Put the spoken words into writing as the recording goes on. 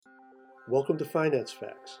Welcome to Finance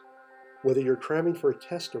Facts. Whether you're cramming for a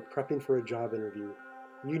test or prepping for a job interview,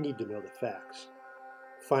 you need to know the facts.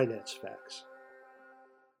 Finance Facts.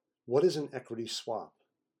 What is an equity swap?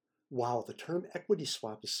 Wow, the term equity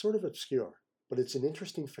swap is sort of obscure, but it's an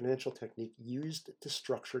interesting financial technique used to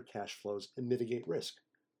structure cash flows and mitigate risk.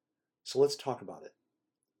 So let's talk about it.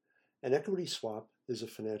 An equity swap is a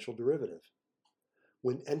financial derivative.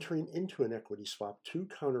 When entering into an equity swap, two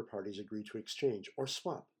counterparties agree to exchange or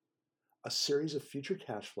swap a series of future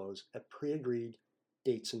cash flows at pre-agreed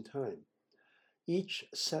dates and time. Each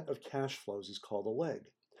set of cash flows is called a leg,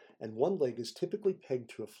 and one leg is typically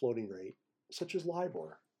pegged to a floating rate, such as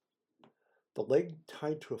LIBOR. The leg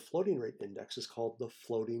tied to a floating rate index is called the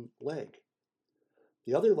floating leg.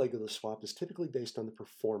 The other leg of the swap is typically based on the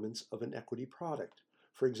performance of an equity product,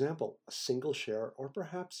 for example, a single share or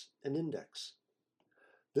perhaps an index.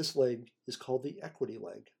 This leg is called the equity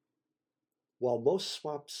leg. While most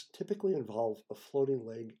swaps typically involve a floating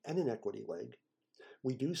leg and an equity leg,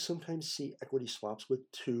 we do sometimes see equity swaps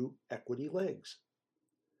with two equity legs.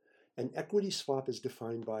 An equity swap is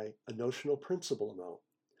defined by a notional principal amount,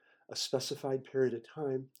 a specified period of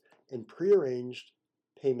time, and prearranged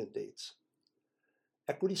payment dates.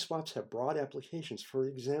 Equity swaps have broad applications. For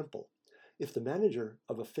example, if the manager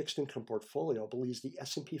of a fixed income portfolio believes the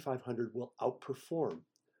S&P 500 will outperform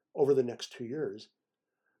over the next 2 years,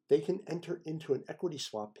 they can enter into an equity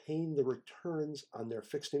swap paying the returns on their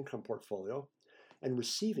fixed income portfolio and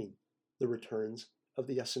receiving the returns of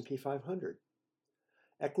the S&P 500.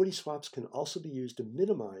 Equity swaps can also be used to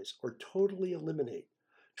minimize or totally eliminate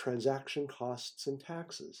transaction costs and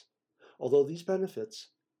taxes, although these benefits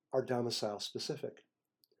are domicile specific.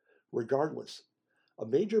 Regardless, a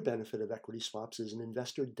major benefit of equity swaps is an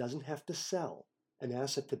investor doesn't have to sell an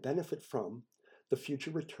asset to benefit from the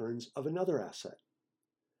future returns of another asset.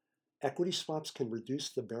 Equity swaps can reduce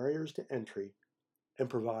the barriers to entry and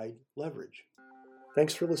provide leverage.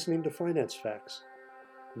 Thanks for listening to Finance Facts.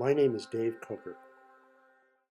 My name is Dave Coker.